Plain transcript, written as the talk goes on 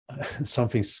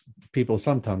something people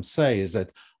sometimes say is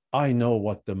that I know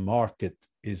what the market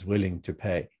is willing to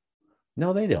pay.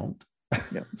 No, they don't.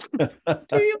 Yeah.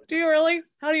 Do you really?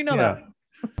 How do you know that?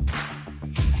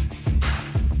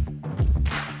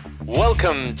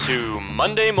 Welcome to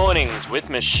Monday Mornings with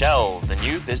Michelle, the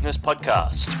new business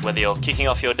podcast. Whether you're kicking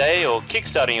off your day or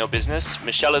kickstarting your business,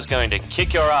 Michelle is going to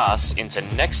kick your ass into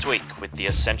next week with the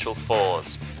essential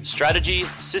fours: strategy,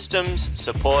 systems,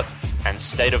 support, and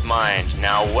state of mind.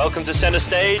 Now, welcome to center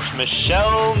stage,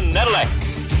 Michelle Nedelec.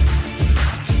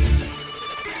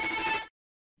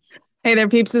 Hey there,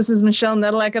 peeps. This is Michelle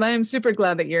Nedelec, and I am super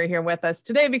glad that you're here with us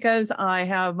today because I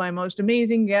have my most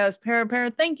amazing guest,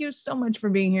 Para. Thank you so much for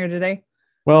being here today.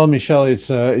 Well, Michelle, it's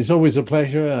always a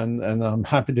pleasure, and I'm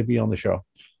happy to be on the show.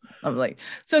 Lovely.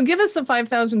 So give us a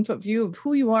 5,000-foot view of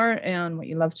who you are and what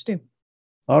you love to do.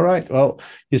 All right. Well,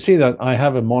 you see that I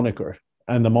have a moniker,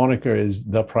 and the moniker is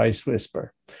the Price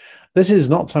Whisperer. This is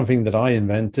not something that I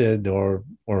invented or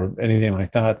anything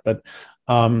like that, but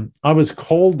I was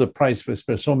called the Price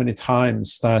Whisperer so many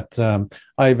times that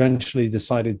I eventually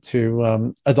decided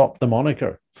to adopt the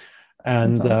moniker.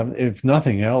 And if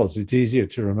nothing else, it's easier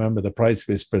to remember the Price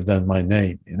Whisperer than my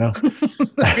name, you know?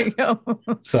 There you go.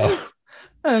 So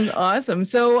that's awesome.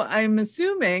 So I'm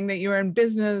assuming that you were in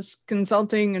business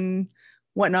consulting and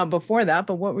whatnot before that,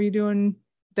 but what were you doing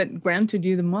that granted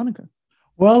you the moniker?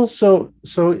 Well, so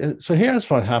here's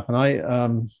what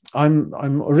happened.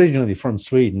 I'm originally from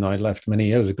Sweden. I left many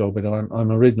years ago, but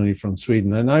I'm originally from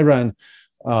Sweden, and I ran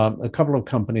a couple of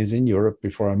companies in Europe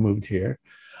before I moved here,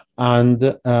 and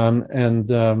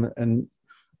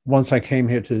once I came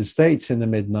here to the States in the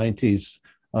mid-90s,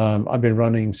 I've been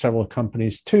running several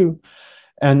companies too,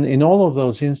 and in all of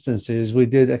those instances, we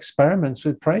did experiments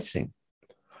with pricing.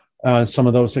 Some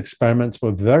of those experiments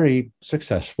were very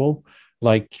successful,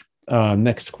 like.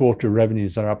 Next quarter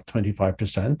revenues are up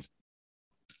 25%.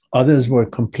 Others were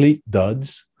complete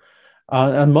duds,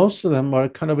 and most of them were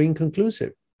kind of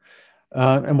inconclusive.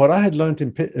 And what I had learned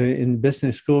in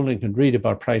business school and could read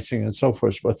about pricing and so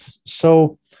forth was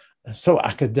so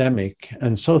academic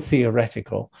and so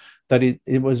theoretical that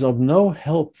it was of no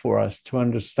help for us to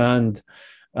understand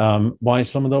why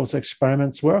some of those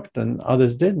experiments worked and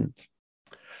others didn't.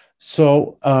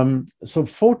 So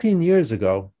 14 years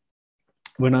ago,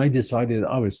 when I decided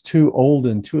I was too old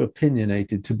and too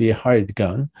opinionated to be a hired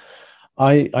gun,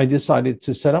 I decided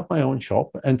to set up my own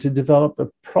shop and to develop a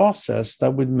process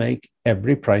that would make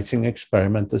every pricing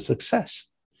experiment a success.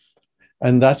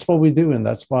 And that's what we do. And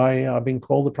that's why I've been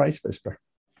called the Price Whisperer.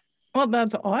 Well,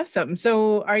 that's awesome.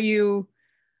 So are you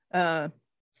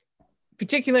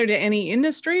particular to any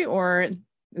industry, or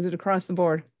is it across the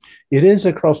board? It is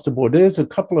across the board. There's a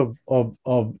couple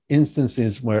of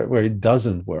instances where it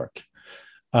doesn't work.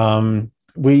 Our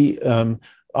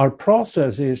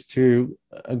process is to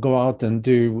go out and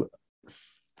do,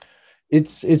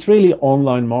 it's really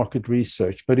online market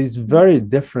research, but it's very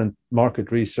different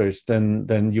market research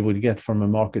than you would get from a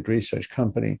market research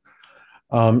company.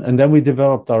 And then we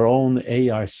developed our own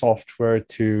AI software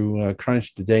to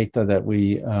crunch the data that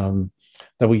we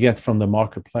get from the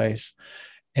marketplace.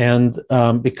 And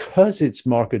because it's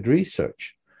market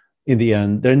research, in the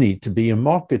end, there need to be a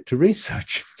market to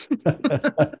research.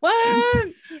 What?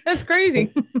 That's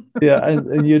crazy. Yeah,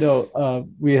 and you know,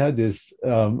 we had this.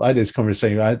 I had this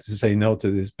conversation. I had to say no to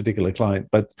this particular client,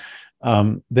 but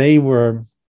they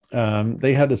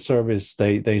had a service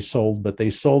they sold, but they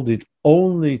sold it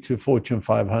only to Fortune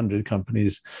 500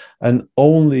 companies and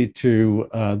only to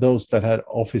those that had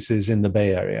offices in the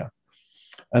Bay Area.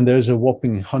 And there's a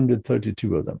whopping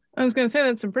 132 of them. I was going to say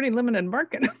that's a pretty limited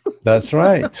market. That's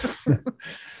right.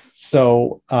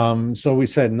 So we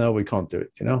said, no, we can't do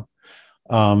it, you know.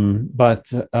 And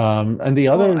the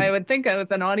other... Well, I would think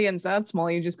with an audience that small,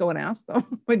 you just go and ask them,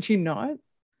 would you not?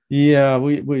 Yeah, I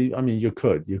mean, you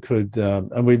could,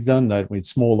 and we've done that with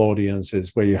small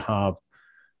audiences where you have,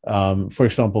 for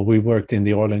example, we worked in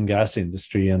the oil and gas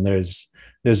industry, and there's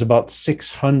about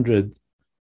 600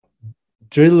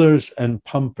 drillers and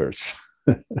pumpers,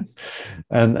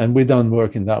 and we done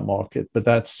work in that market, but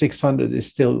that 600 is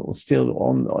still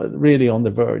really on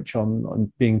the verge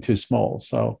on being too small.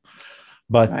 So,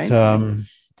 but right.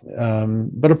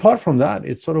 But apart from that,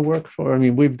 it sort of worked for. I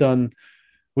mean, we've done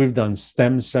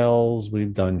stem cells,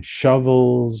 we've done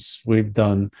shovels, we've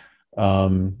done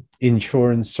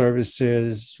insurance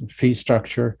services, fee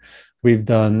structure. We've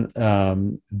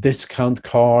done discount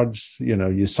cards. You know,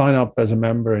 you sign up as a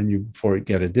member and you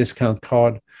get a discount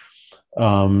card.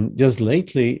 Just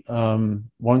lately,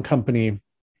 one company,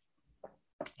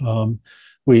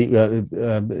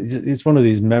 it's one of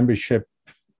these membership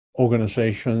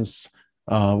organizations.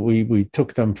 We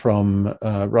took them from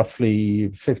roughly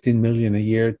 15 million a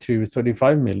year to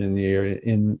 35 million a year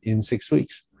in 6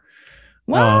 weeks.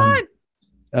 What?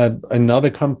 Another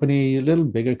company, a little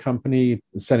bigger company,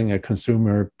 selling a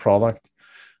consumer product,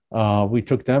 we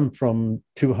took them from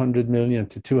 200 million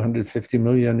to 250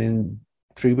 million in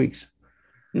 3 weeks.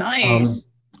 Nice.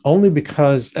 Only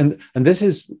because, and this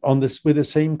is on this with the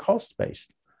same cost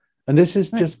base. And this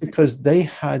is just because they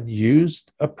had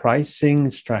used a pricing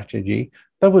strategy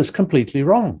that was completely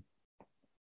wrong.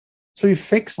 So you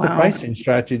fix the pricing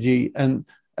strategy and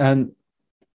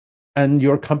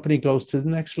your company goes to the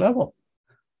next level.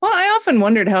 Well, I often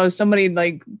wondered how somebody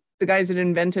like the guys that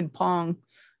invented Pong,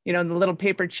 you know, the little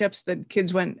paper chips that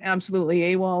kids went absolutely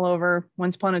AWOL over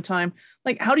once upon a time.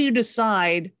 Like, how do you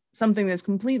decide something that's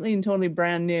completely and totally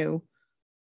brand new,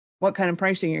 what kind of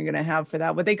pricing you're going to have for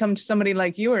that? Would they come to somebody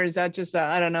like you, or is that just,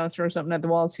 I don't know, throw something at the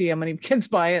wall, see how many kids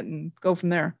buy it and go from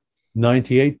there?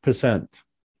 98%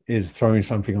 is throwing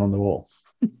something on the wall.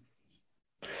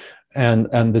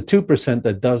 and the 2%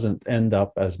 that doesn't end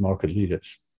up as market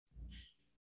leaders.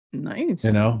 Nice.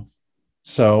 You know,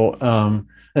 so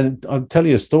and I'll tell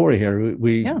you a story here.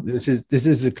 This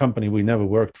is a company we never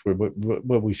worked for,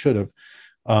 but we should have.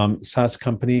 SaaS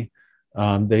company.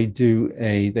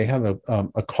 They have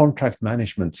a contract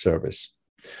management service,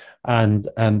 and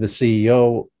the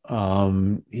CEO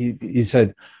he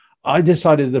said, I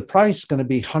decided the price is going to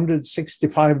be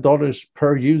 $165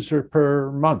 per user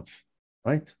per month,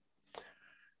 right?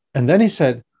 And then he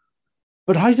said,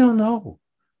 but I don't know.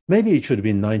 Maybe it should have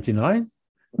been 99.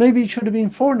 Maybe it should have been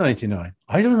 499.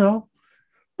 I don't know.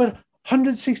 But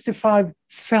 165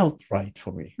 felt right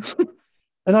for me.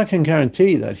 And I can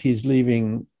guarantee that he's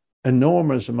leaving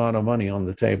enormous amount of money on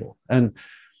the table. And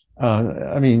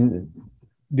I mean,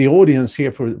 the audience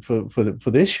here for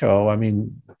this show, I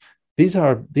mean, these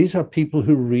are people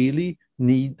who really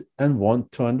need and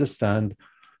want to understand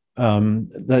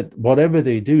that whatever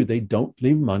they do, they don't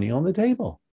leave money on the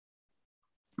table.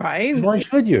 Right. Why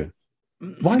should you?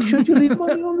 Why should you leave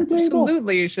money on the table?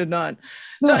 Absolutely, you should not.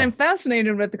 No. So I'm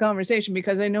fascinated with the conversation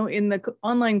because I know in the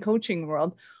online coaching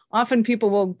world, often people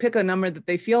will pick a number that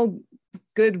they feel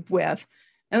good with.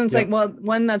 And it's like, well,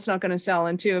 one, that's not going to sell.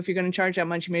 And two, if you're going to charge that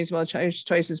much, you may as well charge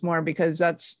twice as more, because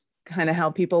that's kind of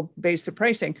how people base the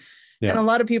pricing. Yeah. And a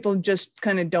lot of people just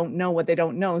kind of don't know what they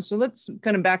don't know. So let's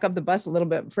kind of back up the bus a little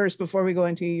bit first before we go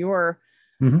into your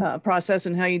process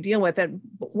and how you deal with it.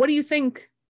 What do you think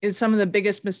is some of the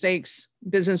biggest mistakes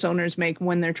business owners make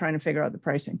when they're trying to figure out the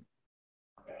pricing?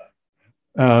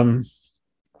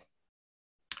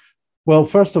 Well,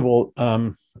 first of all,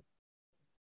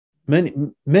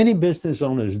 many business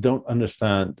owners don't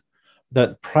understand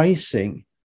that pricing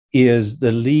is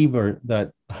the lever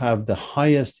that have the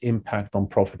highest impact on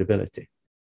profitability,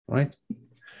 right?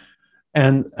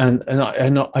 And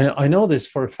I know this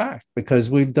for a fact because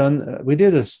we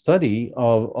did a study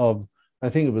of I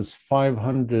think it was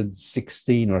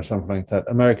 516 or something like that,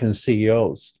 American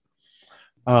CEOs.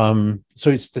 So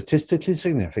it's statistically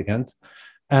significant.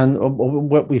 And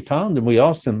what we found, and we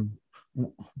asked them,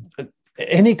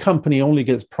 any company only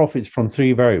gets profits from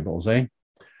three variables, eh?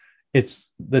 It's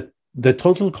the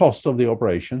total cost of the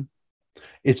operation,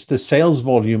 it's the sales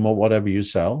volume of whatever you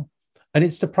sell, and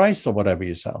it's the price of whatever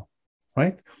you sell,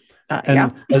 right?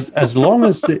 And as long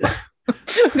as the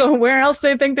go where else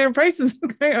they think their prices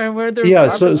or where their come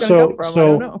from, I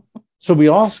don't know. So we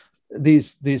asked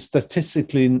these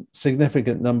statistically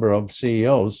significant number of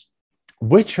CEOs,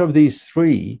 which of these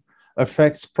three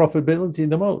affects profitability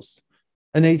the most?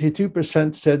 And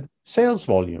 82% said sales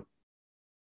volume.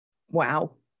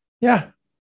 Wow. Yeah.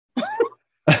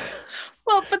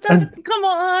 Well, but that's, come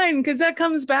on, because that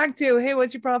comes back to, hey,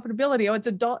 what's your profitability? Oh, it's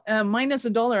minus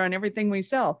 $1 on everything we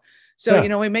sell. So,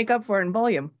 we make up for it in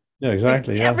volume. Yeah,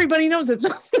 exactly. Like, everybody knows it's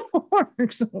not going to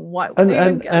work. So why?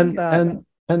 And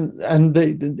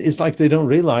it's like they don't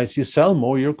realize you sell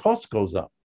more, your cost goes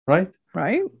up, right?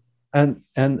 Right. And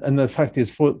the fact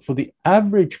is, for the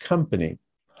average company,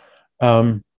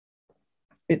 a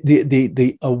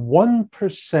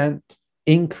 1%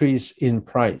 increase in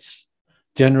price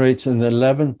generates an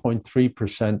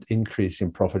 11.3% increase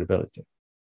in profitability.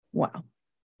 Wow.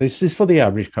 This is for the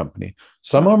average company.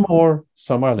 Some are more,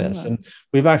 some are less. And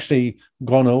we've actually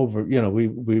gone over,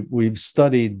 we've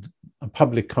studied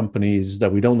public companies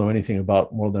that we don't know anything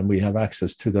about more than we have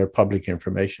access to their public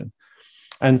information.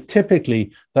 And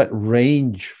typically that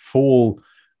range fall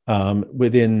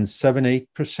within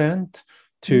 7-8%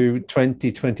 to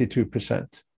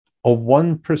 20-22%. A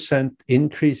 1%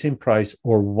 increase in price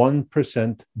or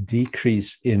 1%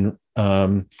 decrease in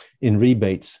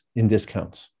rebates, in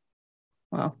discounts.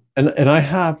 Wow. And I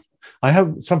have I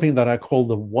have something that I call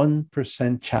the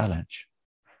 1% challenge.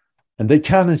 And the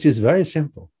challenge is very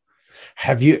simple.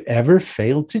 Have you ever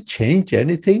failed to change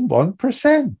anything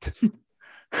 1%?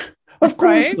 Of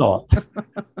course not.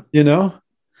 You know?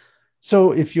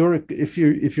 So if you're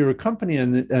a company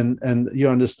and you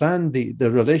understand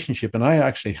the relationship, and I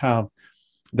actually have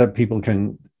that people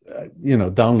can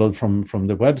download from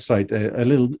the website a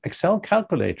little Excel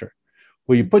calculator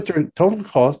where you put your total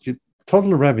cost, your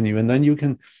total revenue, and then you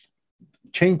can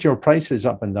change your prices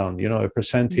up and down, a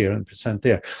percent here and percent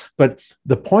there. But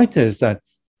the point is that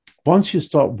once you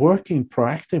start working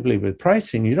proactively with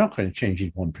pricing, you're not going to change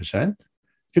it 1%.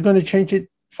 You're going to change it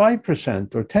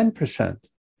 5% or 10%.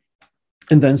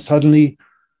 And then suddenly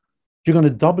you're going to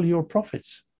double your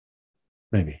profits,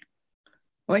 maybe.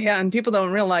 Well, yeah. And people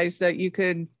don't realize that you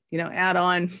could, add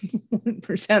on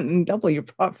 1% and double your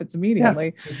profits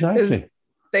immediately. Yeah, exactly.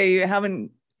 They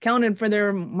haven't counted for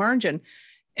their margin.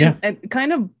 Yeah. It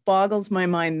kind of boggles my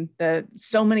mind that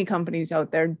so many companies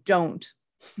out there don't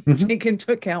take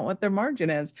into account what their margin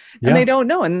is. And they don't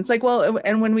know. And it's like, well,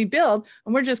 and when we build,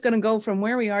 and we're just going to go from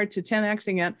where we are to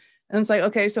 10xing it. And it's like,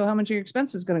 okay, so how much are your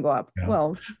expenses going to go up? Yeah.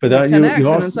 Well, but 10x, you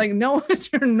and it's like, no,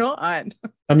 you're not.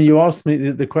 I mean, you asked me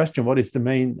the question, what is the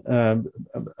main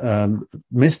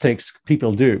mistakes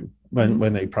people do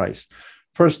when they price?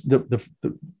 First,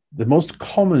 the most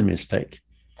common mistake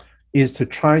is to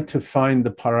try to find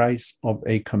the price of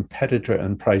a competitor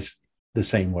and price the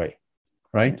same way,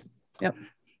 right? Yep.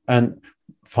 And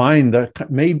find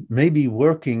that may be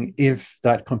working if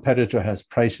that competitor has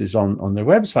prices on their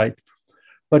website,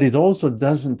 but it also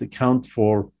doesn't account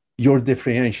for your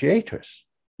differentiators.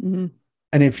 Mm-hmm.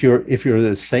 And if you're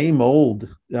the same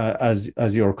old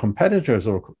as your competitors,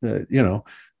 or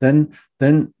then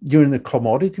you're in the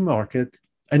commodity market,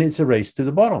 and it's a race to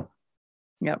the bottom.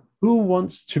 Yep. Who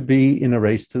wants to be in a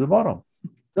race to the bottom?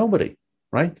 Nobody,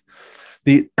 right?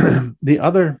 The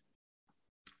other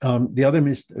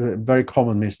very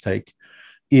common mistake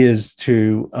is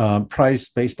to price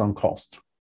based on cost.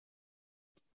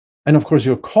 And of course,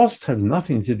 your costs have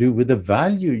nothing to do with the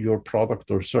value your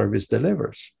product or service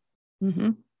delivers,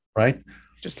 right?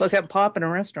 Just look at pop in a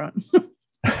restaurant.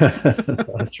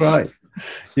 That's right.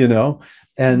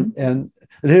 And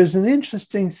there's an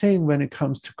interesting thing when it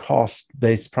comes to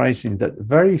cost-based pricing that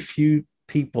very few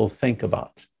people think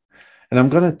about. And I'm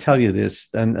going to tell you this,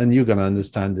 and you're going to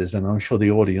understand this, and I'm sure the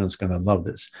audience is going to love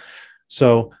this.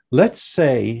 So let's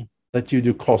say that you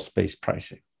do cost-based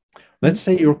pricing. Let's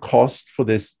say your cost for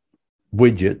this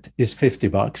widget is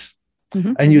 $50,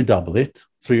 and you double it,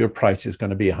 so your price is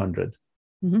going to be $100.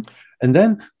 And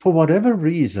then, for whatever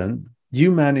reason,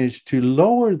 you manage to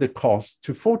lower the cost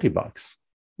to $40,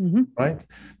 right?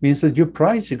 Means that your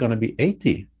price is going to be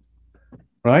 $80,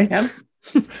 right? Yep.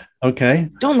 Okay.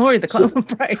 Don't lower the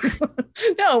price.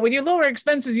 No, when you lower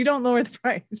expenses, you don't lower the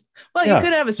price. Well, you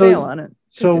could have a sale on it.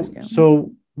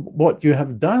 So what you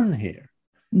have done here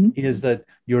is that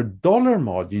your dollar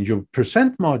margin, your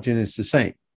percent margin is the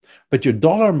same, but your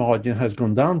dollar margin has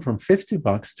gone down from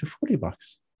 $50 to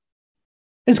 $40.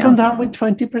 It's gone down with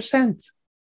 20%.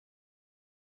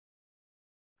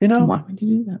 Why would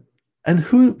you do that? And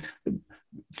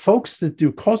folks that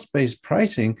do cost-based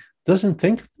pricing doesn't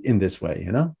think in this way,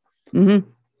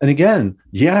 And again,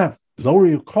 lower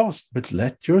your cost, but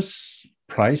let your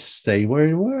price stay where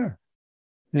you were,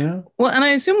 Well, and I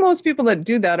assume most people that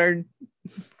do that are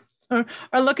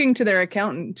looking to their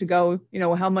accountant to go,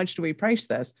 how much do we price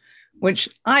this? Which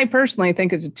I personally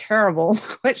think is a terrible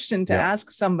question to ask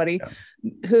somebody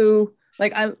who,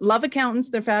 like, I love accountants.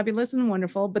 They're fabulous and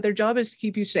wonderful, but their job is to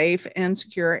keep you safe and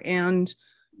secure and,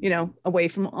 away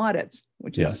from audits,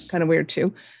 which is kind of weird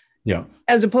too. Yeah.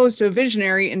 As opposed to a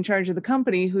visionary in charge of the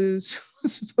company who's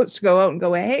supposed to go out and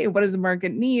go, hey, what does the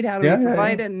market need? How do we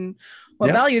provide it? And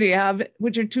what value do you have?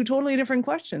 Which are two totally different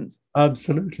questions.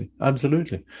 Absolutely.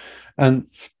 And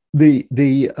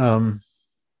the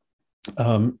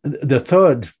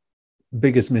third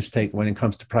biggest mistake when it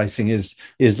comes to pricing is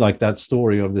like that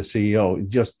story of the CEO.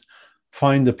 Just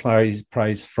find the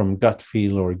price from gut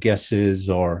feel or guesses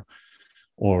or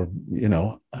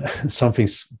something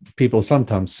people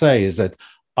sometimes say is that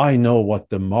I know what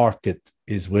the market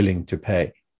is willing to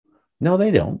pay. No,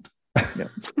 they don't. Do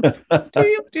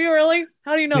you really?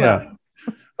 How do you know that?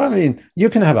 I mean, you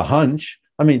can have a hunch.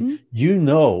 I mean,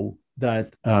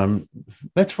 that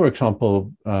let's, for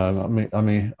example, I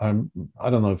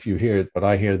don't know if you hear it, but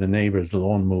I hear the neighbor's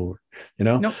lawnmower.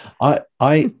 Nope.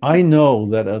 I know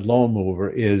that a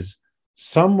lawnmower is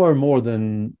somewhere more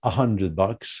than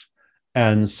 $100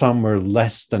 and somewhere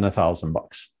less than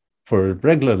 $1,000 for a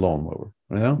regular lawnmower.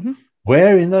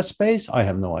 Where in that space, I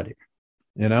have no idea.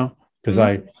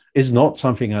 because it's not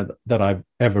something that I've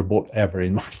ever bought ever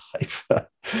in my life.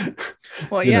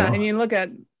 Well, yeah. And you look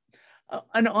at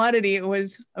an oddity, we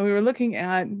were looking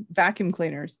at vacuum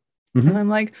cleaners. Mm-hmm. And I'm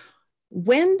like,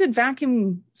 when did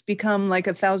vacuums become like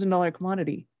 $1,000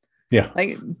 commodity? Yeah.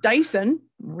 Like Dyson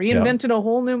reinvented a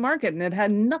whole new market, and it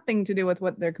had nothing to do with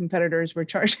what their competitors were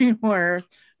charging or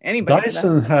anybody.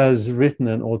 Dyson has written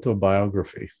an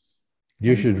autobiography.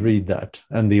 You should read that,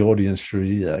 and the audience should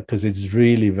read that, because it's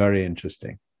really very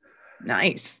interesting.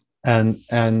 Nice. And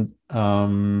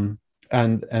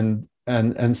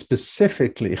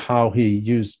specifically how he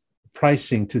used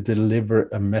pricing to deliver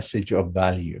a message of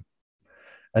value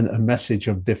and a message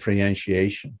of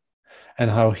differentiation, and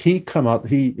how he come out.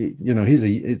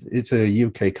 It's a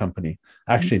UK company.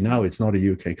 Actually, now it's not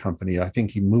a UK company. I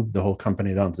think he moved the whole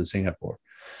company down to Singapore.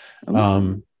 He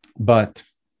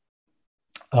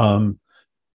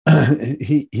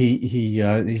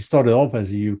started off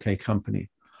as a UK company,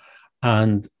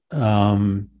 and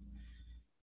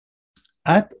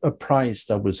at a price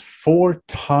that was 4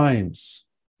 times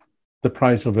the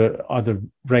price of a other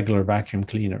regular vacuum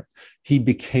cleaner, he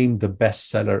became the best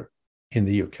seller in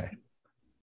the UK.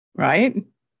 Right.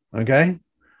 Okay.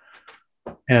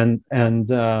 But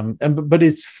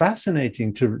it's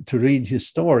fascinating to read his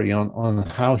story on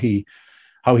how he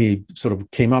sort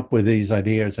of came up with these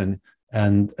ideas and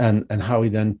how he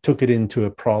then took it into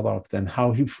a product, and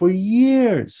how he for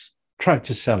years tried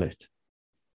to sell it.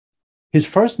 His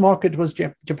first market was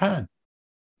Japan,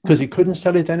 because he couldn't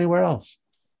sell it anywhere else.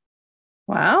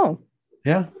 Wow.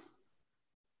 Yeah.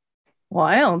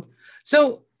 Wild.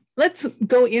 So let's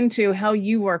go into how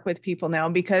you work with people now,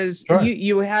 because sure.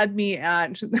 you had me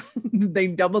at, they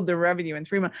doubled their revenue in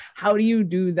 3 months. How do you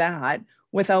do that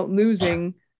without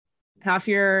losing half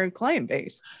your client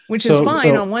base, which is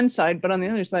fine on one side, but on the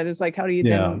other side, it's like, how do you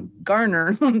then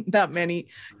garner that many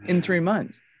in 3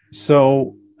 months?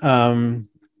 So,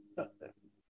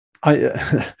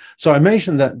 I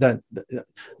mentioned that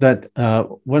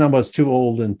when I was too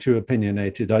old and too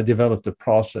opinionated, I developed a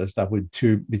process that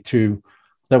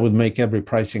would make every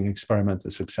pricing experiment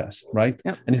a success, right?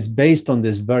 Yep. And it's based on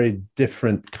this very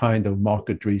different kind of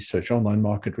market research, online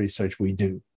market research we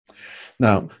do.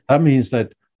 Now, that means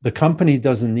that the company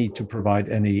doesn't need to provide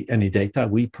any data.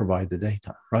 We provide the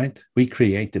data, right? We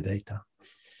create the data.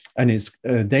 And it's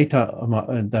data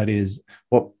that is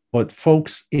what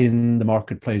folks in the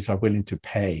marketplace are willing to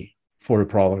pay for a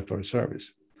product or a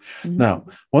service. Mm-hmm. Now,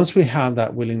 once we have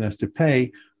that willingness to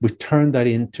pay, we turn that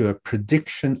into a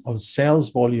prediction of sales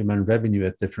volume and revenue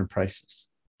at different prices.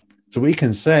 So we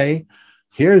can say,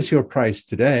 here's your price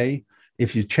today.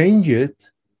 If you change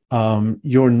it,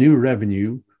 your new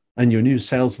revenue and your new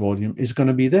sales volume is going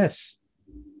to be this,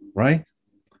 right?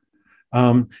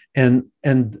 But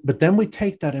then we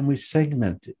take that and we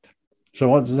segment it. So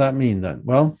what does that mean then?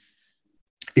 Well,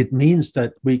 it means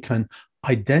that we can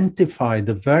identify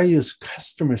the various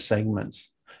customer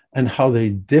segments and how they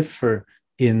differ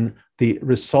in the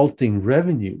resulting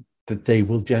revenue that they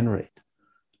will generate.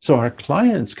 So our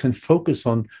clients can focus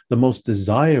on the most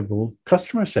desirable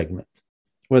customer segment,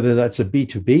 whether that's a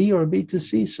B2B or a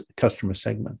B2C customer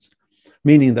segments,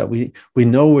 meaning that we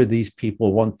know where these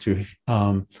people want to,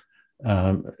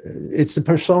 it's a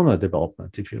persona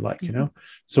development, if you like,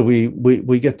 So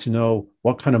we get to know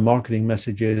what kind of marketing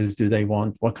messages do they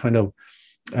want, what kind of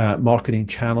marketing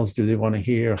channels do they want to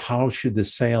hear, how should the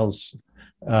sales,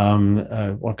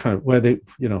 what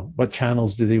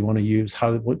channels do they want to use,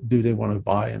 what do they want to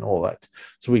buy, and all that.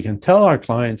 So we can tell our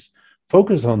clients,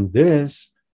 focus on this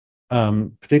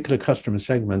particular customer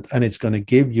segment, and it's going to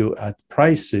give you at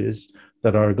prices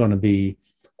that are going to be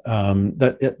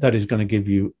that is going to give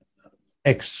you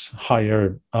X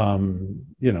higher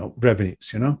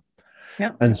revenues,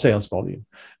 and sales volume.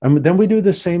 And then we do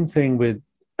the same thing with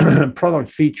product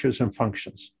features and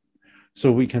functions.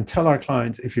 So we can tell our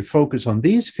clients, if you focus on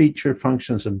these feature,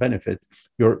 functions, and benefit,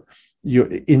 you're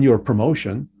in your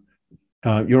promotion,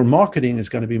 your marketing is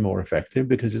going to be more effective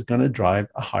because it's going to drive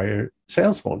a higher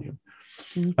sales volume.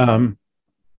 Mm-hmm.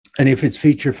 And if it's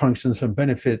feature, functions, and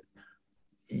benefit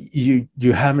you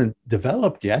haven't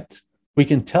developed yet, we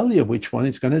can tell you which one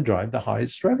is going to drive the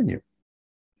highest revenue.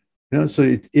 So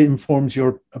it informs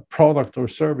your product or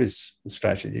service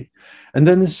strategy. And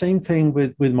then the same thing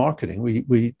with marketing.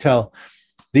 We tell,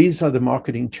 these are the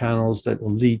marketing channels that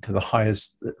will lead to the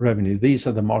highest revenue. These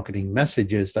are the marketing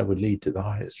messages that would lead to the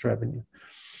highest revenue.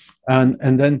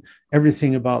 And then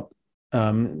everything about,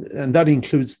 and that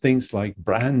includes things like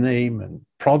brand name and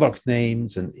product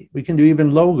names, and we can do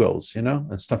even logos,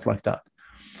 and stuff like that.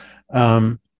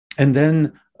 And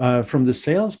then from the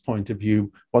sales point of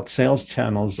view, what sales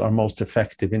channels are most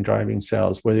effective in driving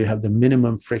sales, where you have the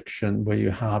minimum friction, where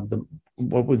you have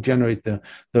what will generate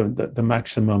the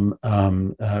maximum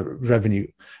revenue.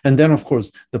 And then, of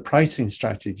course, the pricing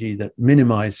strategy that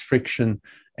minimize friction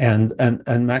and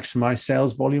maximize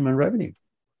sales volume and revenue.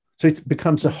 So it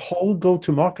becomes a whole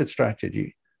go-to-market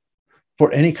strategy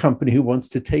for any company who wants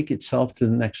to take itself to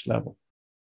the next level.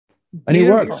 And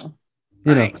Beautiful. it works.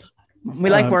 You know,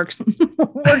 we like works.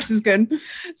 Works is good.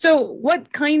 So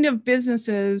what kind of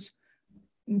businesses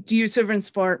do you serve and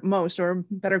support most? Or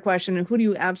better question, who do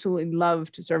you absolutely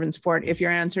love to serve and support, if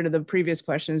your answer to the previous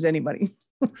question is anybody?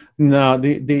 No,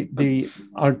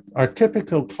 our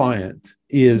typical client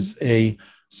is a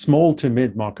small to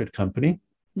mid-market company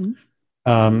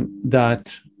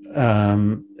that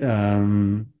and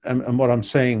what I'm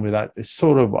saying with that is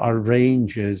sort of our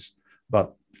range is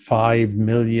about 5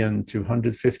 million to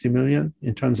 150 million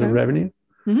in terms of revenue.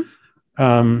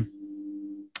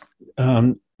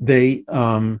 They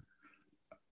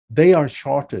are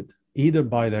chartered either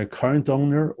by their current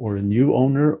owner or a new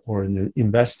owner or an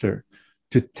investor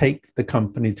to take the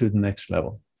company to the next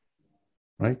level,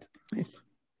 right? Nice.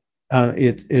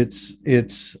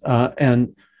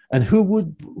 And who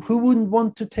wouldn't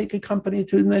want to take a company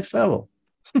to the next level,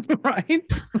 right?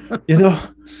 You know,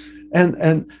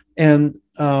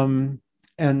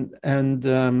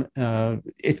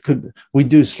 it could. We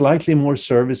do slightly more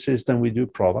services than we do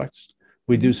products.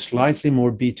 We do slightly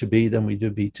more B2B than we do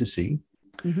B2C,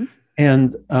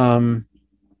 and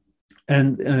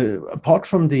apart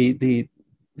from the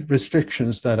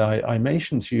restrictions that I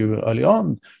mentioned to you early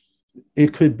on,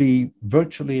 it could be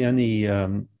virtually any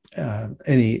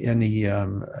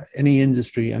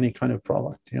industry, any kind of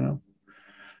product. You know.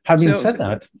 Having said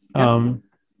that,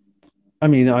 I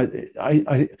mean,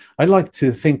 I like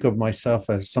to think of myself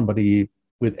as somebody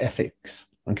with ethics.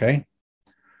 Okay.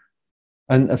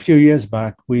 And a few years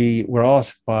back, we were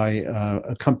asked by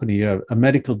a company, a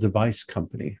medical device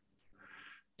company,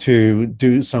 to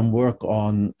do some work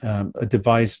on a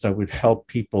device that would help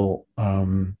people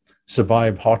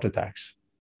survive heart attacks,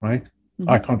 right?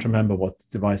 I can't remember what the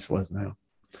device was now.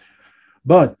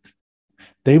 But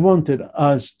they wanted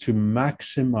us to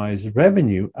maximize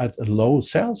revenue at a low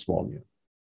sales volume.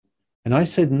 And I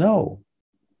said no,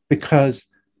 because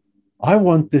I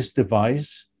want this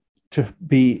device to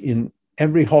be in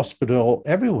every hospital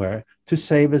everywhere to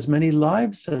save as many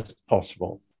lives as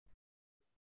possible.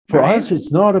 For us,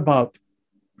 it's not about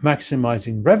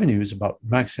maximizing revenue, it's about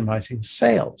maximizing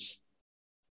sales.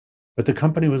 But the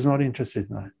company was not interested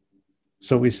in that.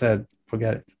 So we said,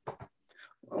 forget it.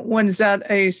 Was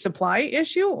that a supply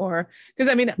issue, or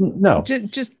because I mean, no,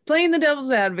 just playing the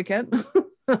devil's advocate,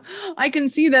 I can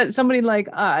see that somebody like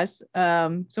us,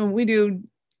 so we do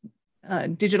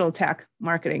digital tech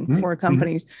marketing for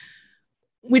companies.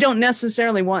 We don't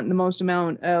necessarily want the most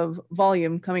amount of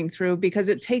volume coming through because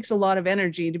it takes a lot of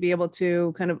energy to be able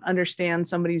to kind of understand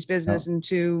somebody's business and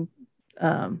to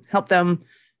help them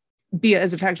be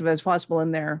as effective as possible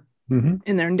in their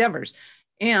endeavors.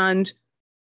 And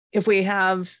if we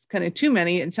have kind of too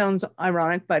many, it sounds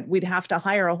ironic, but we'd have to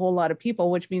hire a whole lot of people,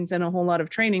 which means then a whole lot of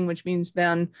training, which means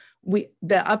then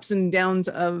the ups and downs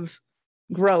of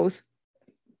growth,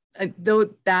 though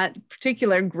that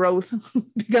particular growth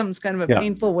becomes kind of a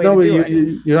painful way to do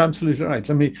it. You're absolutely right.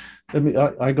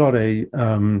 I got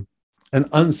an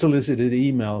unsolicited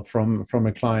email from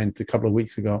a client a couple of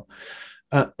weeks ago.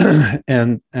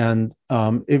 And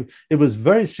it was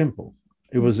very simple.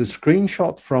 It was a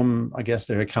screenshot from, I guess,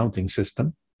 their accounting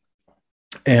system,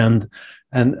 and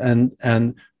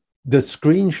the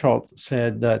screenshot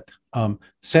said that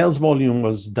sales volume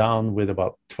was down with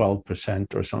about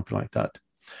 12% or something like that.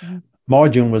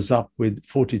 Margin was up with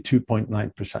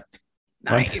 42.9%.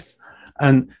 Nice.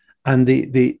 Right? And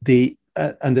the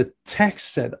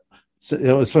text said,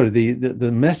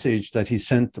 the message that he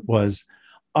sent was,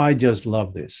 "I just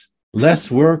love this. Less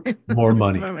work, more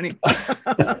money." More money.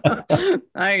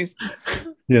 Nice.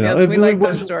 You know, yes, we like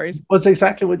those stories. Was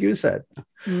exactly what you said.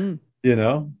 You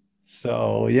know,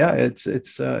 so yeah,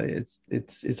 it's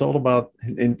all about,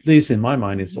 at least in my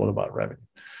mind, it's all about revenue.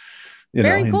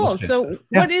 Very cool. So,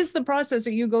 what is the process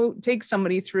that you take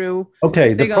somebody through?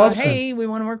 Okay, they go, "Hey, we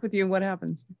want to work with you." What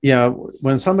happens? Yeah,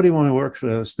 when somebody wants to work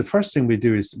with us, the first thing we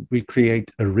do is we create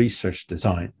a research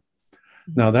design.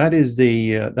 Now that is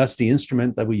that's the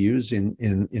instrument that we use in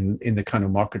the kind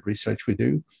of market research we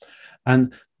do,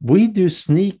 and we do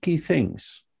sneaky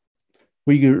things.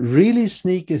 We do really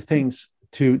sneaky things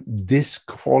to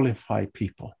disqualify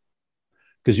people,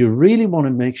 because you really want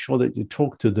to make sure that you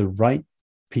talk to the right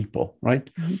people, right?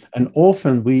 And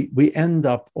often we end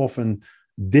up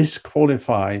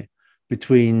disqualify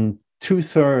between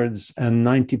 2/3 and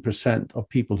 90% of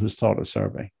people who start a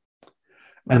survey.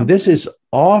 And this is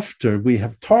after we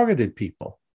have targeted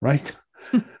people, right?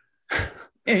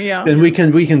 Yeah. And we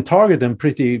can target them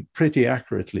pretty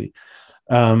accurately.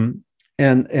 And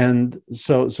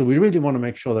so we really want to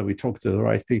make sure that we talk to the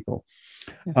right people.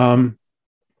 And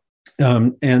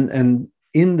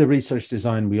in the research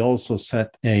design, we also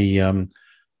set a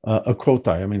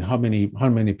quota. I mean, how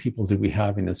many people do we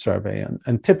have in a survey?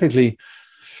 And typically,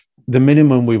 the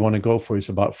minimum we want to go for is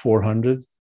about 400,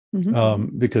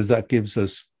 because that gives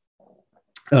us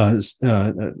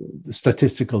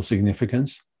statistical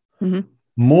significance.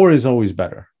 More is always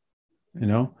better,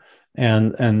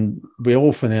 and we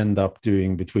often end up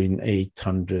doing between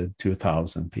 800 to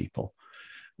 1,000 people,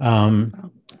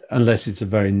 unless it's a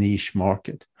very niche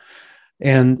market.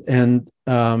 And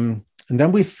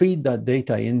then we feed that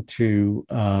data into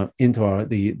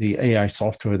the AI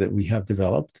software that we have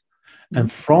developed,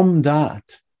 and from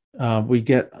that we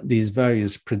get these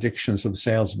various predictions of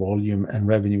sales volume and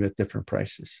revenue at different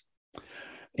prices.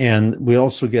 And we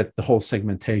also get the whole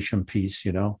segmentation piece,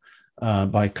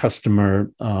 by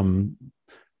customer,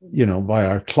 by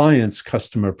our clients'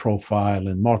 customer profile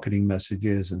and marketing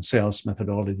messages and sales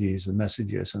methodologies and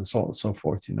messages and so on and so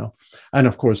forth, and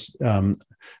of course,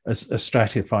 a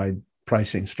stratified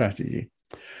pricing strategy.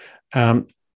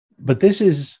 But this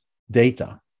is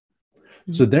data.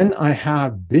 So then I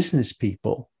have business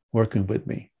people working with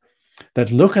me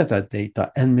that look at that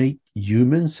data and make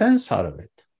human sense out of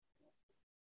it.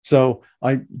 So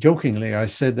I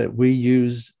said that we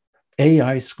use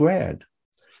AI squared.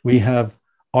 We have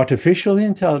artificial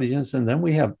intelligence, and then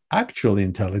we have actual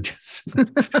intelligence.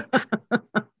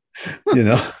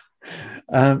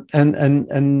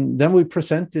 And then we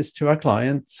present this to our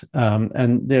clients,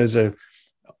 and there's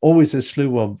always a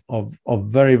slew of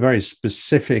very, very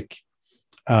specific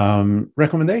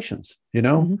recommendations.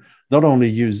 Not only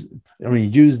use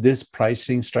this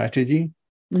pricing strategy,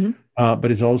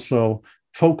 but it's also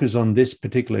focus on this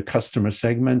particular customer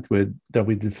segment that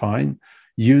we define,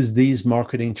 use these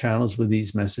marketing channels with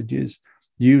these messages,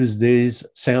 use these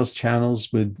sales channels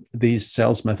with these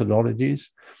sales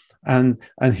methodologies. And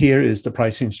here is the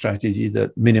pricing strategy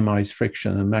that minimize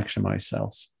friction and maximize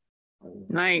sales.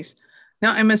 Nice.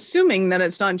 Now, I'm assuming that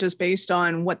it's not just based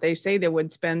on what they say they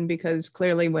would spend, because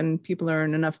clearly when people are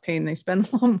in enough pain, they spend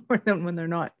a lot more than when they're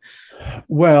not.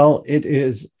 Well, it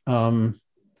is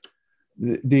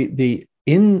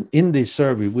in this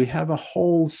survey, we have a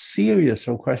whole series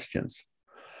of questions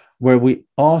where we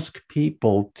ask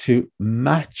people to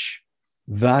match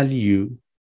value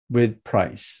with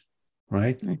price,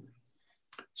 right?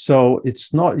 So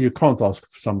it's not, you can't ask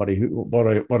somebody what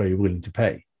are you willing to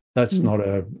pay? That's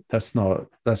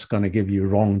going to give you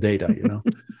wrong data,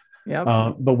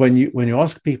 But when you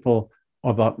ask people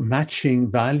about matching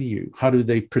value, how do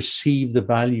they perceive the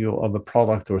value of a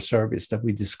product or service that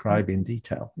we describe in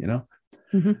detail,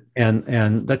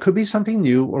 And that could be something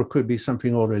new or could be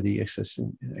something already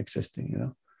existing,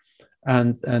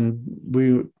 And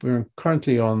we're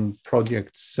currently on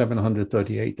project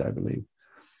 738, I believe.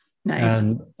 Nice.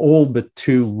 And all but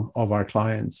 2 of our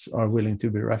clients are willing to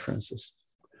be references.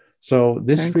 So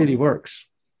this Very really cool. works,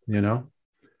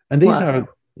 And these are,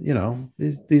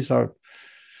 these are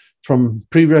from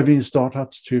pre-revenue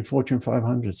startups to Fortune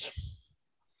 500s.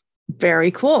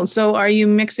 Very cool. So are you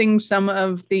mixing some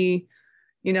of the,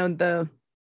 the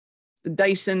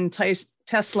Dyson,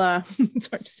 Tesla, it's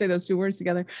hard to say those 2 words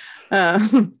together,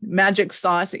 magic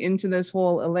sauce into this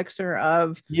whole elixir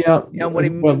of,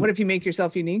 what if you make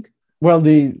yourself unique? Well,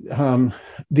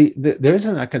 there is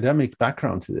an academic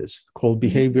background to this called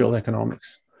behavioral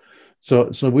economics.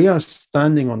 So we are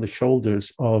standing on the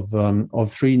shoulders of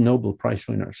 3 Nobel Prize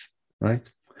winners,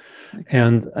 right?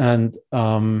 And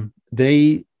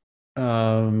they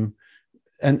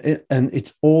and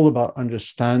it's all about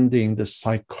understanding the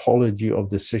psychology of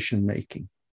decision making,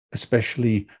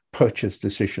 especially purchase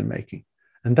decision making,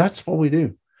 and that's what we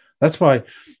do. That's why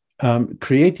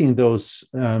creating those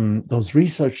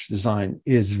research design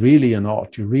is really an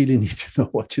art. You really need to know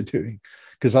what you're doing,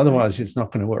 because otherwise it's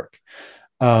not going to work.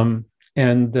 It's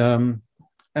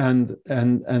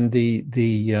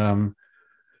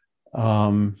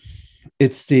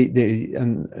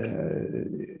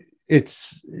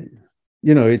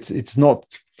not.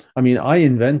 I mean, I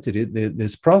invented it,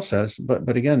 this process,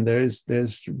 but again, there's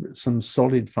some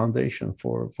solid foundation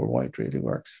for why it really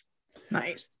works.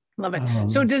 Nice. Love it.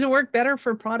 So does it work better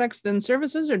for products than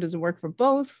services, or does it work for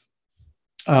both?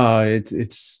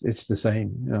 It's the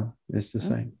same. It's the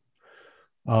same.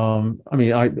 I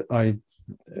mean, I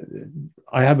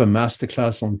have a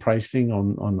masterclass on pricing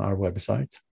on our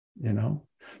website, you know,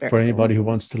 Very for anybody cool. who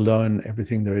wants to learn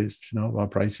everything there is to know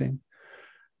about pricing.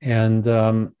 And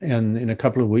in a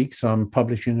couple of weeks, I'm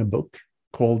publishing a book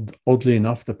called, oddly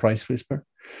enough, The Price Whisper.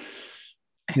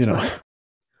 Excellent. You know,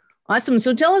 awesome.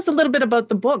 So tell us a little bit about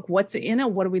the book. What's in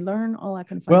it? What do we learn? All that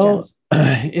kind of fun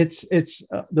jazz. It's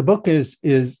the book is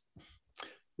it's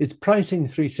pricing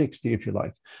 360, if you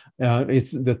like.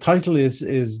 It's the title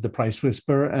is The Price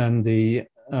Whisper, and the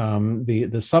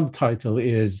subtitle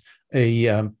is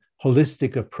a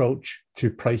holistic approach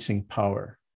to pricing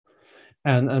power.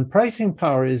 And pricing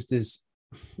power is this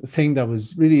thing that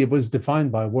was really, it was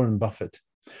defined by Warren Buffett.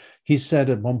 He said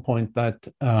at one point that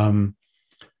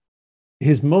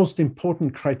his most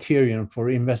important criterion for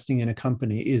investing in a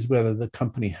company is whether the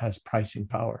company has pricing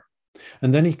power.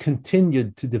 And then he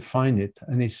continued to define it.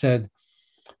 And he said,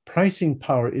 pricing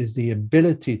power is the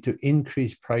ability to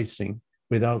increase pricing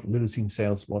without losing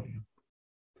sales volume.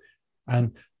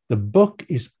 And the book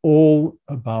is all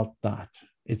about that.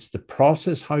 It's the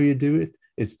process, how you do it.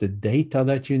 It's the data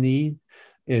that you need.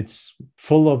 It's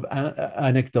full of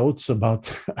anecdotes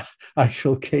about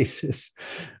actual cases.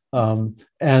 And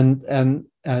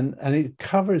it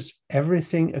covers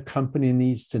everything a company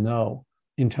needs to know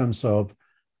in terms of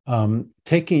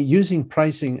using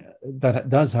pricing that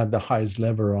does have the highest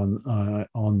lever on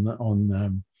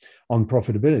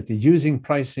profitability, using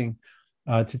pricing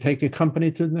to take a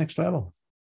company to the next level.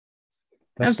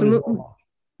 That's absolutely.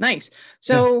 Nice.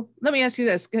 So let me ask you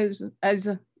this, because as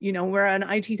you know, we're an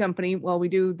IT company. Well, we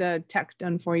do the tech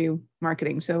done for you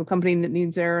marketing. So a company that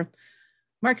needs their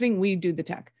marketing, we do the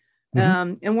tech.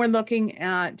 Mm-hmm. And we're looking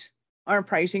at our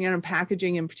pricing and our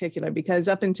packaging in particular, because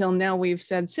up until now we've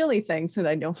said silly things, so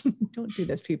that I don't do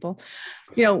this, people.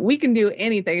 You know, we can do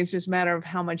anything. It's just a matter of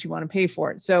how much you want to pay for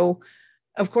it. So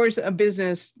of course, a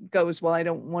business goes, well, I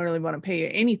don't really want to pay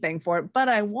anything for it, but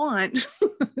I want,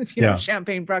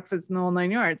 champagne breakfast and the whole 9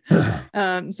 yards.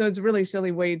 So it's a really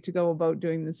silly way to go about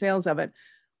doing the sales of it.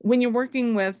 When you're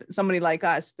working with somebody like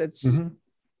us, that's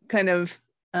kind of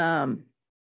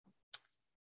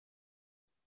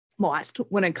lost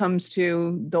when it comes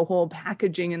to the whole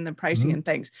packaging and the pricing and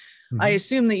things, I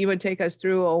assume that you would take us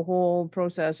through a whole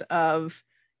process of,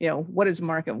 you know, what does the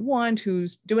market want,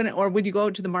 who's doing it, or would you go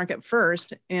out to the market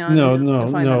first? And no.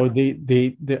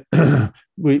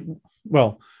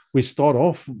 We start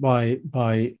off by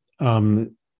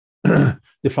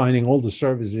defining all the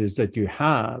services that you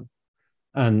have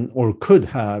or could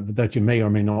have that you may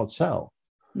or may not sell.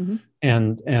 Mm-hmm.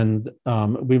 And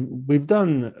we've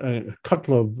done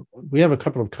we have a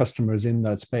couple of customers in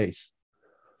that space,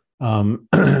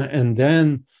 and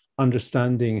then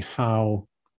understanding how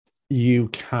you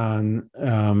can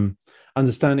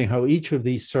understanding how each of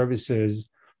these services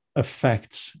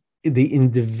affects the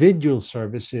individual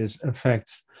services,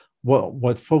 affects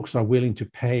what folks are willing to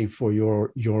pay for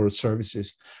your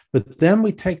services. But then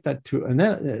we take that to, and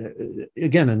then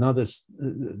again, another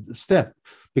step,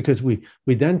 because we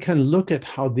then can look at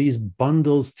how these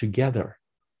bundles together.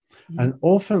 Mm-hmm. And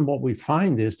often what we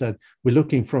find is that we're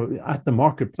looking at the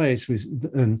marketplace,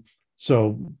 and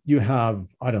so you have,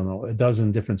 I don't know, a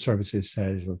dozen different services,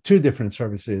 say, or two different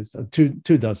services,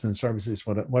 two dozen services,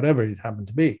 whatever it happened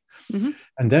to be. Mm-hmm.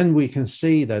 And then we can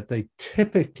see that they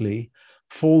typically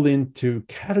fall into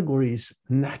categories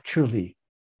naturally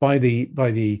by the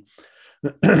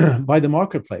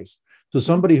marketplace. So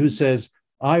somebody who says,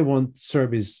 I want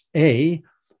service A,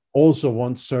 also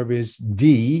wants service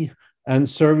D and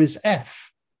service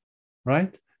F,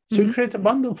 right? So we create a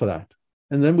bundle for that.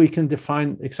 And then we can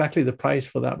define exactly the price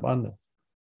for that bundle.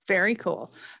 Very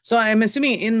cool. So I'm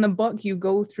assuming in the book, you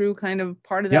go through kind of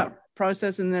part of that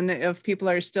process. And then if people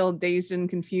are still dazed and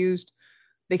confused,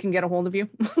 they can get a hold of you.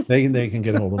 they can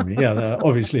get a hold of me. Yeah,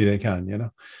 obviously they can, you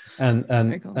know,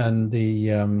 and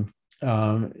the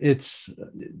it's,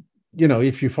 you know,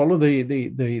 if you follow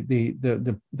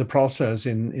the process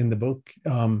in the book,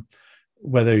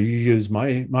 whether you use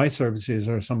my services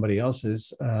or somebody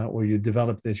else's, or you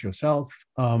develop this yourself,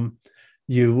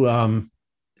 it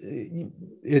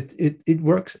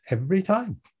works every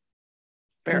time.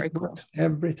 Very cool. Works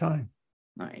every time.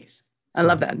 Nice. I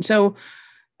love that. So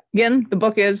again, the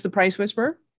book is The Price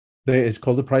Whisperer. It's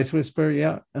called The Price Whisperer.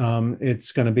 Yeah.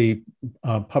 It's going to be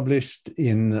published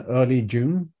in early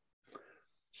June.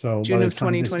 So June of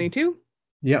 2022.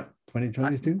 Yeah,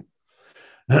 2022.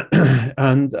 Awesome.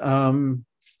 And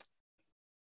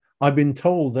I've been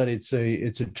told that it's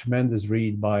a tremendous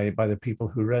read by the people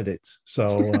who read it.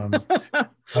 So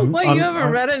well, you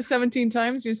haven't read it 17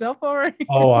 times yourself already.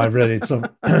 Oh, I've read it so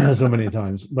so many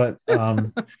times, but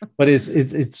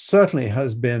it certainly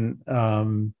has been.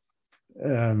 I've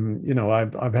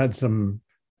had some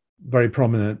very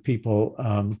prominent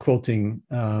people quoting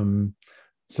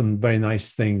some very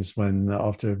nice things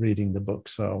after reading the book.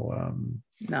 So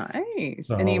nice.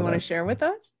 Any you want to share with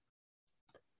us?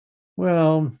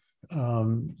 Well,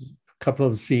 a couple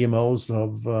of CMOs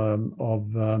of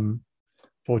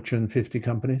Fortune 50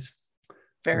 companies.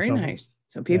 Very nice.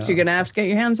 So peeps, you're going to have to get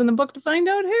your hands on the book to find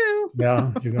out who.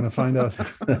 Yeah, you're going to find out.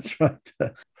 That's right.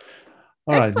 All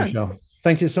right, Michelle.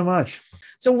 Thank you so much.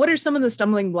 So what are some of the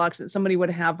stumbling blocks that somebody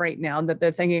would have right now that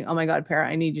they're thinking, oh my God, Para,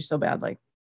 I need you so badly?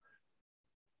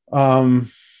 I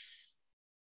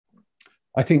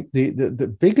think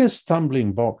the biggest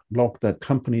stumbling block that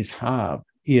companies have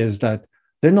is that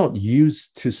they're not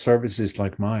used to services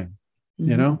like mine.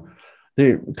 Mm-hmm. You know,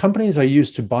 the companies are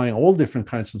used to buying all different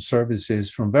kinds of services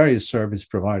from various service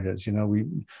providers. You know,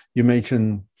 you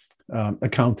mentioned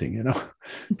accounting. You know,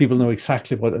 people know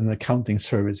exactly what an accounting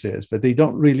service is, but they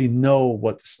don't really know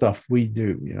what the stuff we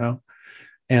do. You know,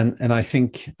 and I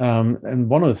think and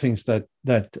one of the things that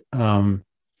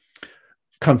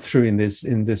comes through in this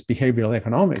behavioral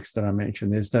economics that I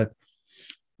mentioned is that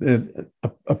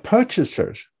a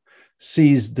purchaser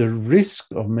sees the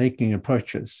risk of making a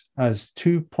purchase as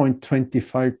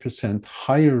 2.25%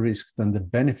 higher risk than the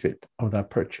benefit of that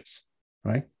purchase,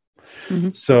 right? Mm-hmm.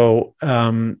 So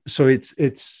the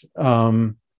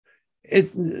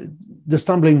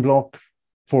stumbling block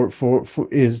for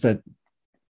is that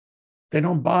they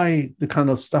don't buy the kind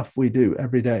of stuff we do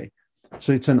every day,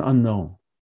 so it's an unknown,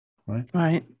 right?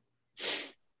 Right.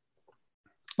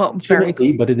 Well, very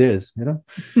cool. But it is, you know.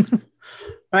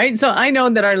 Right. So I know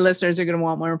that our listeners are going to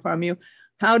want more from you.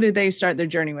 How did they start their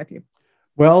journey with you?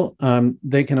 Well,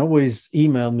 they can always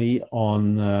email me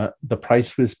on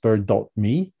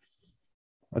thepricewhisper.me.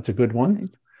 That's a good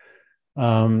one.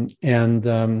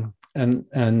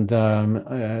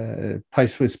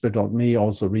 Pricewhisper.me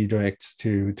also redirects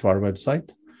to our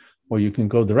website, or you can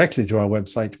go directly to our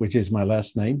website, which is my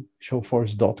last name,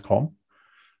 Sjöfors.com.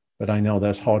 But I know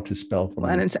that's hard to spell for me.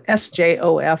 And it's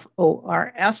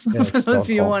SJOFORS for those of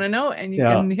you who want to know. And you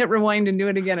can hit rewind and do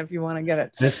it again if you want to get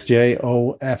it.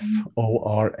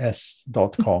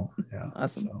 SJOFORS.com. Yeah.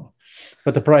 Awesome.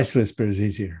 But the Price Whisper is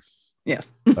easier.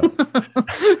 Yes. So.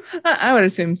 I would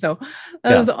assume so.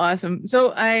 That was awesome.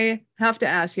 So I have to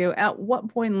ask you, at what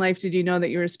point in life did you know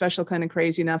that you were special kind of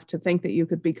crazy enough to think that you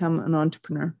could become an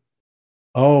entrepreneur?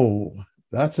 Oh,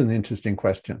 that's an interesting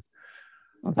question.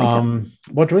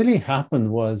 What really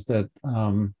happened was that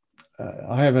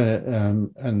I have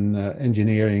an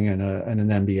engineering and an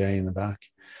MBA in the back,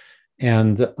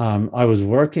 and I was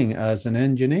working as an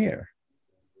engineer,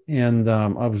 and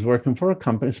I was working for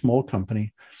a small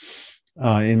company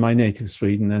in my native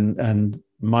Sweden, and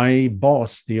my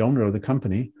boss, the owner of the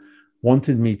company,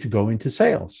 wanted me to go into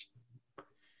sales,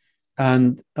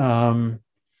 and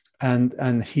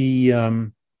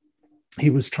he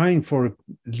was trying for at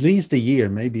least a year,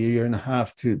 maybe a year and a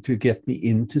half, to get me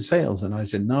into sales. And I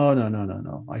said,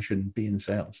 no, I shouldn't be in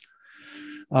sales.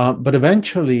 But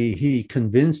eventually he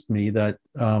convinced me that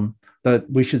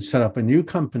we should set up a new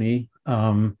company.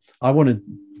 I wanted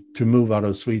to move out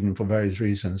of Sweden for various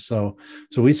reasons. So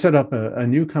we set up a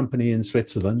new company in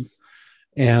Switzerland,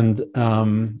 and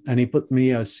he put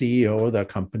me as CEO of that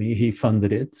company. He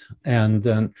funded it,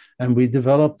 and we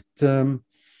developed a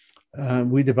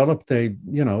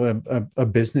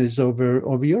business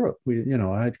over Europe.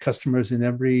 I had customers in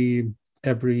every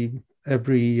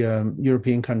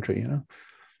European country.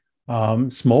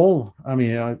 Small. I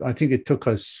mean, I think it took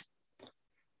us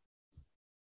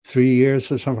 3 years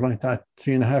or something like that,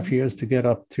 3.5 years to get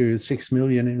up to 6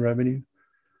 million in revenue.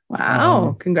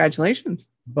 Wow! Congratulations.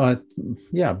 But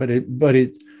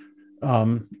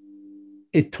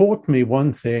it taught me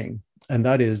one thing. And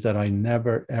that is that I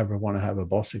never, ever want to have a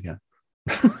boss again.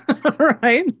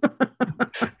 Right.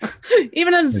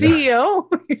 Even as CEO,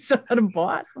 you still had a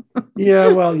boss. Yeah,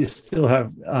 well, you still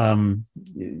have,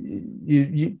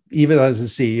 you even as a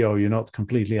CEO, you're not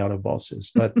completely out of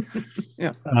bosses. But,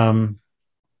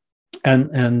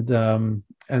 and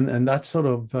that sort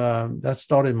of, that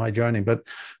started my journey. But,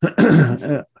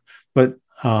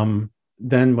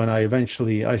 then when I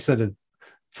said it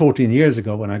 14 years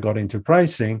ago when I got into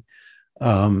pricing,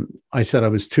 I said I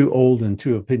was too old and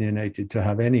too opinionated to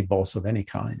have any boss of any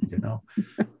kind,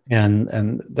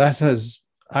 and that has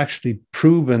actually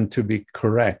proven to be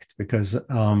correct, because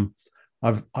I've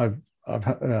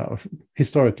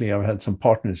historically I've had some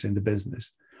partners in the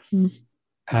business,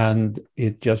 and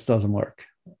it just doesn't work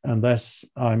unless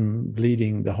I'm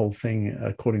leading the whole thing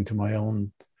according to my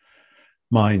own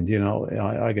mind.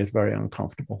 I get very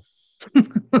uncomfortable.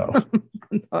 So.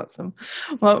 Awesome.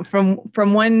 Well, from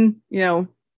one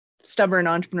stubborn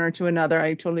entrepreneur to another,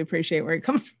 I totally appreciate where you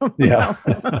come from. Yeah.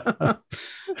 That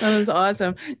was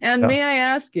awesome. And may I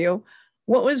ask you,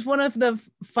 what was one of the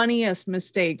funniest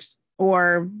mistakes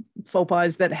or faux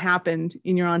pas that happened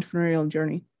in your entrepreneurial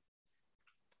journey?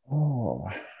 Oh,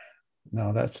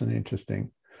 no, that's an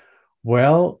interesting.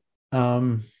 Well,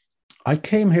 I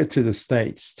came here to the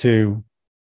States to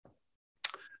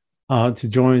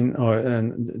join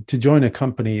a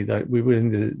company that we were in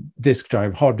the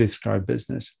hard disk drive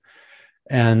business,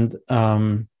 and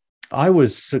I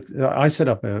set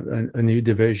up a new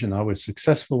division. I was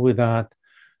successful with that.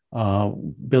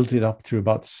 Built it up to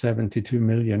about 72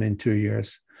 million in 2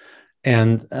 years,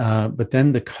 but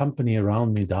then the company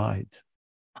around me died.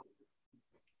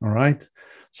 All right,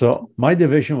 so my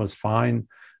division was fine,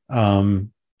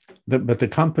 but the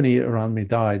company around me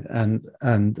died, and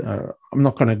I'm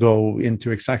not going to go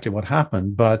into exactly what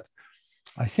happened, but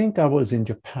I think I was in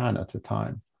Japan at the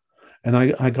time, and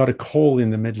I got a call in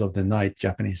the middle of the night,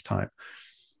 Japanese time.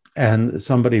 And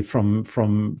somebody from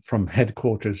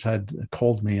headquarters had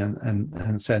called me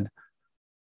and said,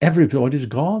 everybody's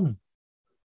gone.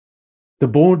 The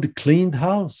board cleaned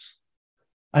house,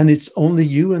 and it's only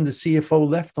you and the CFO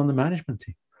left on the management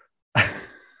team.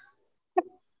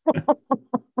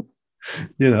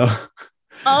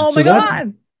 Oh my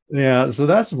God. Yeah. So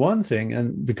that's one thing.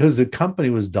 And because the company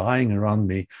was dying around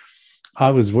me,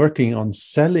 I was working on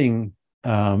selling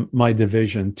my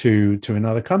division to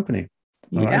another company.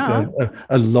 Yeah. Right?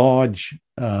 A large,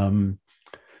 a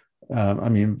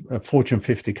Fortune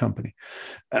 50 company.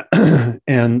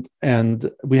 and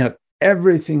we had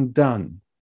everything done.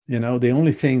 The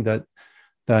only thing that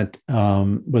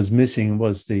was missing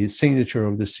was the signature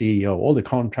of the CEO. All the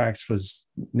contracts was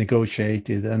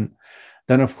negotiated. And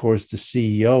then, of course, the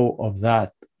CEO of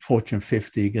that Fortune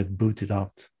 50 get booted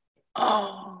out.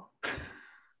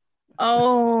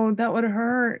 Oh, that would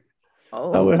hurt.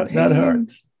 Oh, that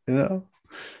hurt,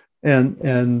 And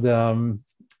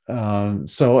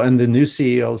the new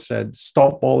CEO said,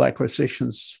 stop all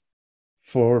acquisitions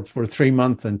for 3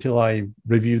 months until I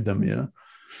reviewed them,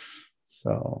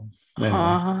 So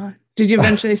anyway. Did you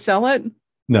eventually sell it?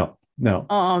 No.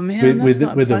 Oh man, with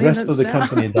the rest of the sad.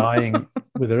 company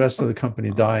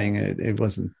dying, it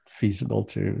wasn't feasible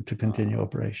to continue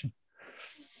operation.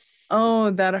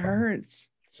 Oh, that hurts.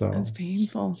 So that's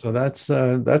painful. So that's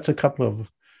a couple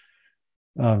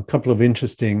of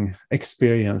interesting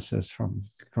experiences from.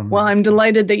 Well, I'm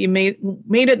delighted that you made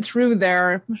it through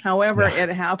there. However, it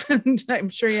happened. I'm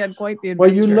sure you had quite the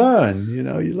adventure. Well, you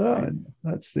learn.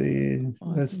 That's the.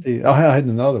 Awesome. That's the. I had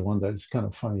another one that's kind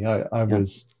of funny. I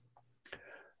was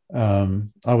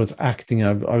acting.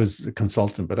 I was a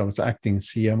consultant, but I was acting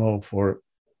CMO for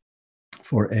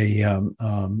a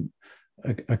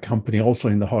company also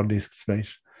in the hard disk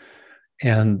space,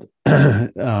 and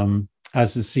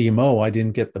as a CMO, I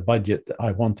didn't get the budget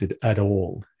I wanted at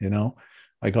all.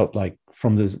 I got like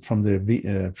from the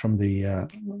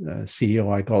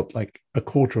CEO, I got like a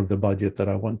quarter of the budget that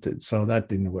I wanted, so that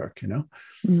didn't work.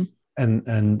 Mm-hmm.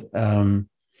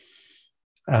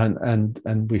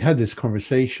 And we had this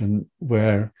conversation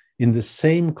where, in the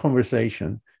same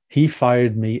conversation, he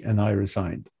fired me and I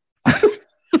resigned.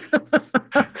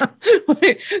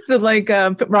 So like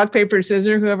rock, paper,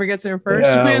 scissors, whoever gets there first.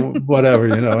 Yeah, whatever,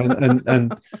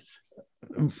 and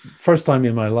first time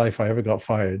in my life I ever got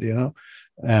fired,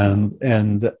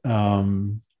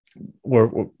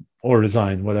 or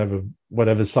resign,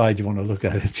 whatever side you want to look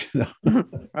at it,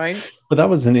 Right. But that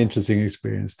was an interesting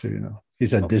experience too, He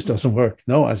said, this doesn't work.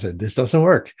 No, I said, this doesn't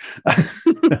work.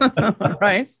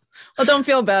 Right. Well, don't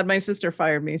feel bad. My sister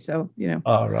fired me, so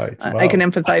All right. Wow. I can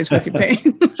empathize with your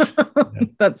pain. Yeah.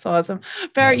 That's awesome,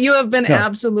 Barrett. You have been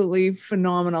absolutely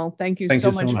phenomenal. Thank you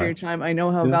so much for your time. I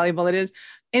know how valuable it is.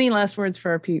 Any last words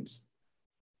for our peeps?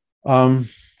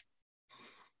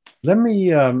 Let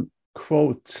me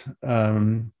quote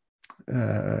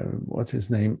what's his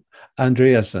name,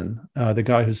 Andreessen, the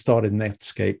guy who started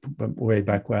Netscape way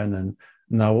back when, and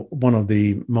now one of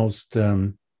the most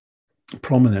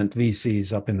prominent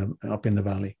VCs up in the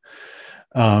valley.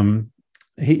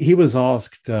 He was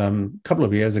asked a couple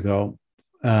of years ago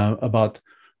about,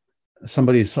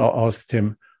 somebody asked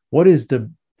him, what is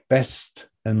the best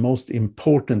and most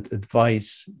important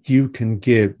advice you can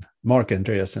give, Mark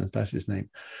Andreessen, that's his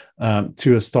name,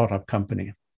 to a startup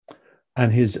company?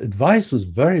 And his advice was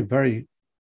very, very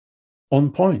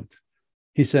on point.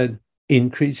 He said,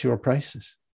 increase your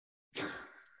prices.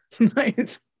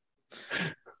 Nice.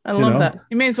 I love that.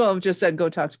 You may as well have just said, go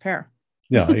talk to Per.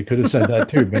 Yeah, he could have said that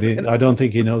too, but I don't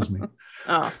think he knows me.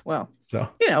 Oh, well, so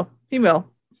he will.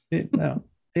 He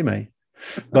may.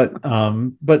 But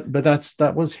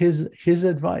that was his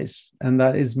advice. And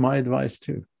that is my advice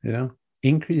too.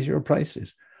 Increase your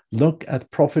prices. Look at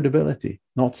profitability,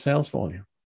 not sales volume.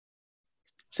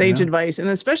 Sage advice. And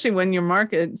especially when your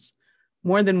market's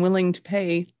more than willing to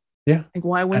pay. Yeah. Like,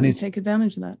 why wouldn't you take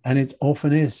advantage of that? And it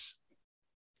often is.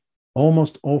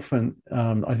 Almost often,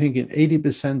 I think in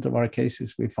 80% of our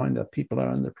cases, we find that people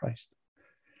are underpriced.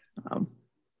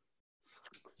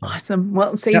 Awesome.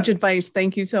 Well, sage advice.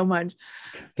 Thank you so much.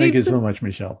 Thank you so much,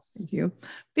 Michelle. Thank you.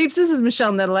 Peeps, this is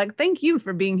Michelle Nedelec. Thank you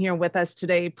for being here with us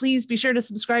today. Please be sure to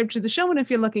subscribe to the show. And if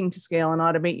you're looking to scale and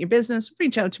automate your business,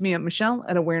 reach out to me at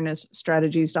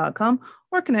michelle@awarenessstrategies.com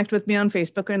or connect with me on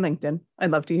Facebook or LinkedIn.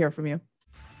 I'd love to hear from you.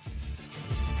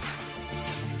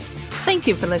 Thank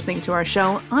you for listening to our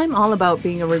show. I'm all about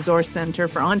being a resource center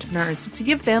for entrepreneurs to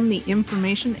give them the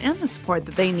information and the support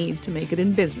that they need to make it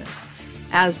in business.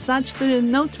 As such, the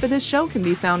notes for this show can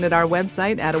be found at our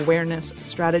website at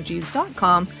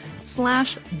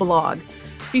awarenessstrategies.com/blog.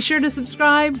 Be sure to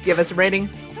subscribe, give us a rating.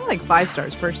 I like 5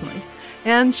 stars personally,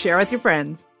 and share with your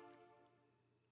friends.